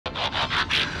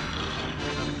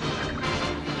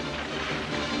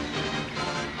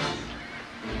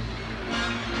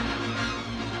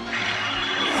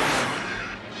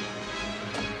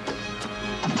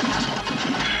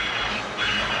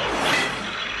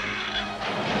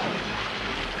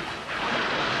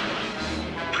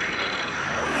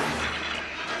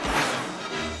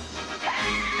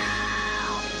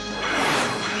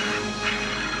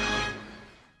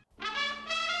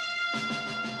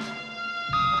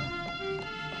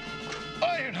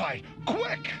Ironhide,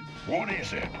 quick! What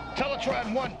is it?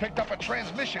 Teletran 1 picked up a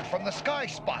transmission from the Sky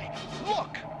Spy.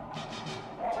 Look!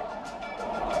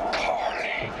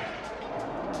 Carly.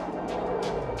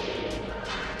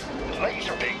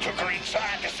 Laserbeam took her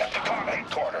inside Decepticon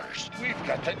headquarters. We've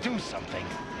got to do something.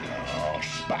 Oh,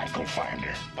 Spike will find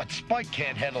her. But Spike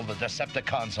can't handle the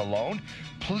Decepticons alone.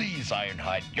 Please,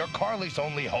 Ironhide, you're Carly's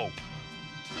only hope.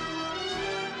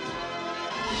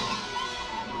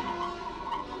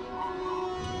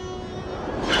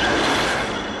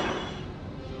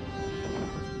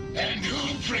 And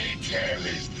who, pray tell,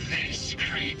 is this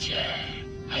creature?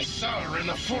 I saw her in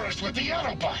the forest with the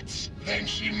Autobots. Then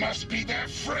she must be their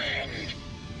friend.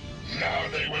 Now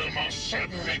they will most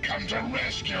certainly come to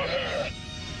rescue her.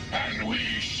 And we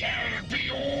shall be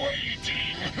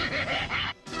waiting.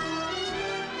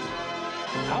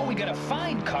 How are we gonna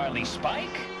find Carly,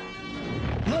 Spike?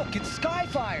 Look, it's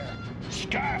Skyfire!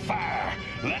 Skyfire,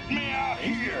 let me out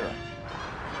here.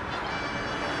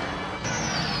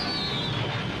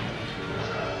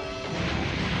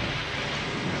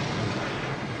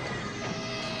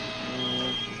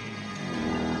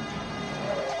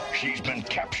 She's been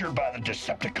captured by the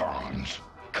Decepticons.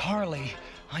 Carly,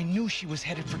 I knew she was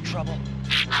headed for trouble.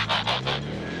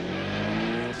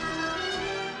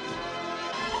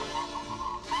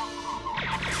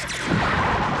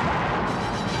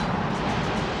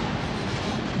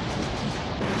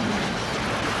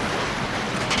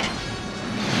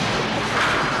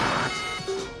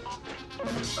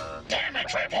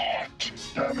 Damage report!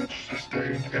 Damage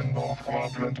sustained in North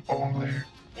Quadrant only.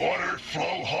 Water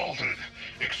flow halted,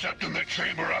 except in the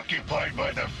chamber occupied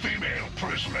by the female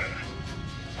prisoner.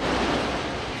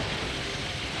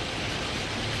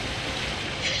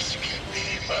 This could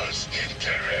be most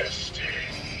interesting.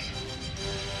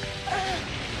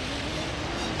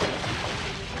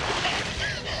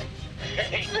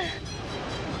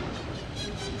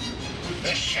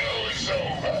 The show is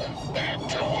over. Back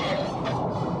to work.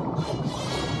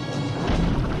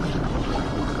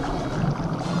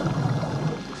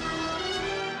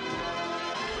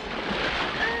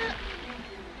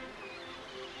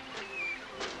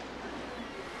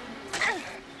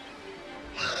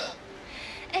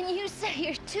 And you say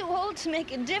you're too old to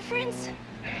make a difference?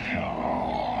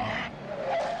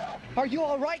 Are you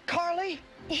all right, Carly?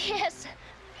 Yes,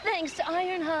 thanks to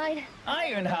Ironhide.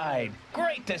 Ironhide,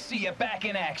 great to see you back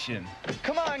in action.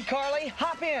 Come on, Carly,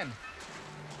 hop in.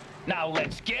 Now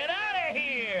let's get out of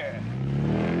here!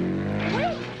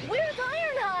 Wait, where's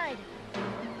Ironhide?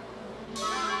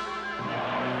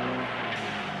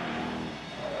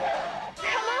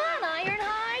 Come on,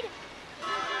 Ironhide!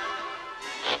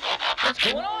 What's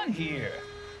going on here?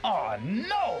 Oh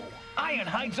no!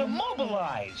 Ironhide's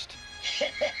immobilized!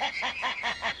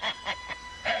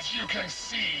 As you can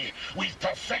see, we've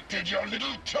perfected your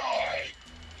little toy.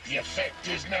 The effect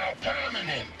is now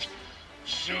permanent.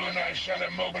 Soon I shall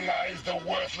immobilize the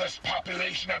worthless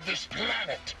population of this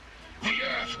planet. The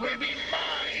Earth will be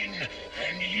mine,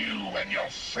 and you and your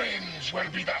friends will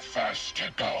be the first to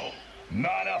go.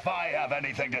 Not if I have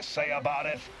anything to say about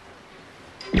it.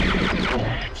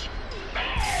 What?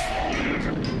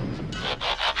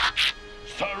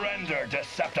 Surrender,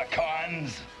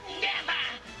 Decepticons! Never!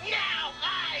 Now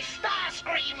I,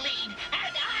 Starscream, lead,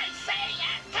 and I say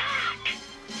attack!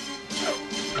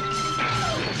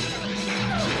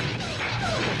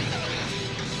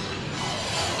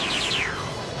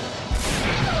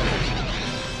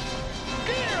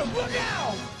 There, look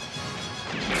out!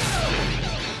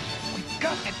 We've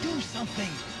got to do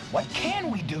something. What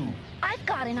can we do? I've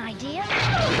got an idea.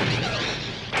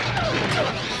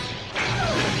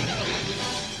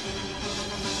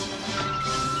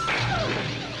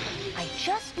 I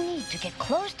just need to get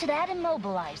close to that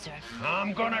immobilizer.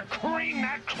 I'm gonna cream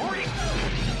that creep!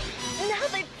 Now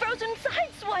they've frozen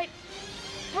Sideswipe!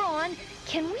 Brawn,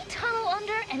 can we tunnel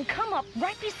under and come up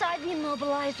right beside the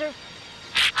immobilizer?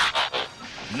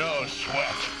 No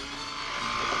sweat.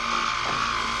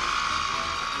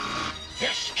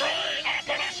 Destroy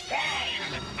Optimus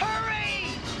Prime!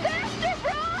 Hurry! Faster,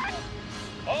 Brawn!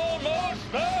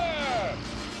 Almost there!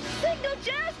 Signal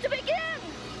Jazz to begin!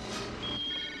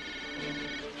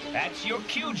 That's your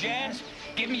cue, Jazz.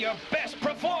 Give me your best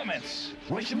performance.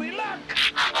 Wish me luck.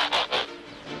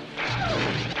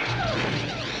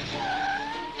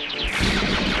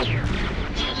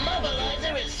 The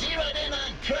immobilizer is zeroed in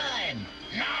on Prime.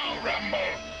 Now, Rumble!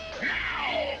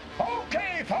 Now!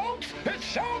 Okay, folks, it's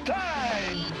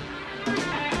showtime!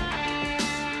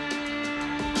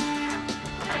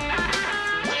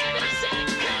 Where is it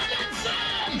coming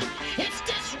from? It's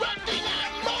disrupting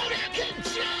our motor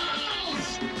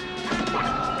controls!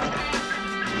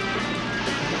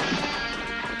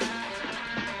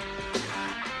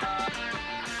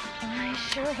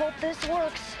 hope this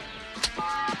works.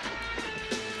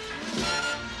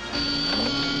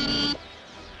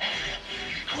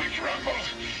 Quick, Rumble!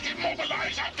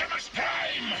 Immobilize Optimus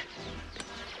Prime!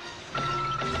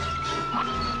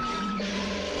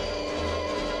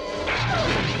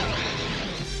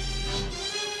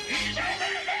 He's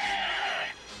over there!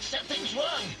 Something's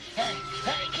wrong. I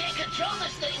can't control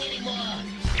this thing anymore.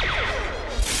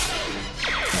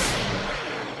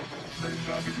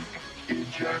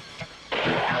 Eject the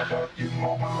other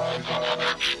Immobilizer.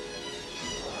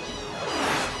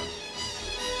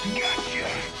 Gotcha!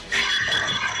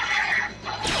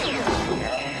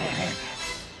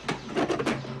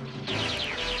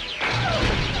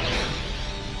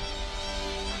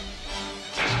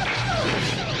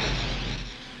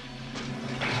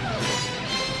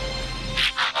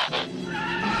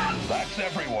 That's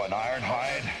everyone,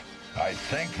 Ironhide. I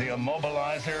think the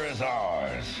Immobilizer is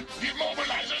ours. The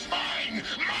Immobilizer's mine!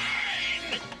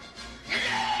 Mine!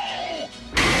 No!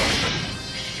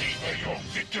 Savor your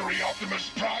victory, Optimus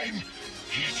Prime!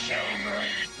 It's only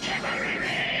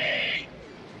temporary!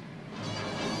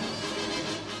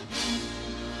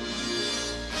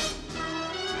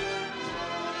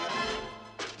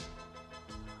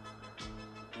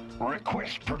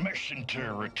 Request permission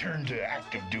to return to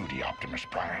active duty, Optimus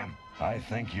Prime. I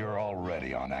think you're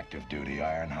already on active duty,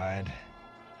 Ironhide.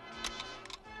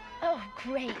 Oh,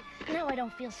 great. Now I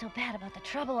don't feel so bad about the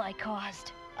trouble I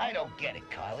caused. I don't get it,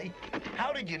 Carly.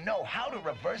 How did you know how to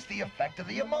reverse the effect of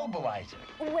the Immobilizer?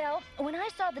 Well, when I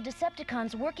saw the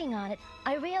Decepticons working on it,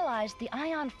 I realized the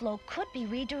ion flow could be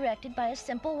redirected by a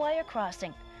simple wire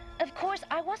crossing. Of course,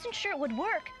 I wasn't sure it would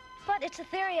work, but it's a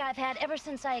theory I've had ever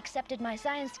since I accepted my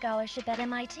science scholarship at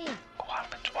MIT.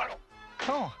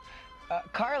 Oh,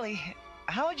 Carly,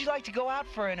 how would you like to go out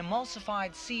for an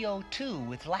emulsified CO2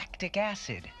 with lactic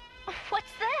acid?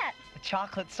 What's that? A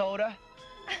chocolate soda?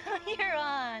 You're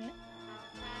on.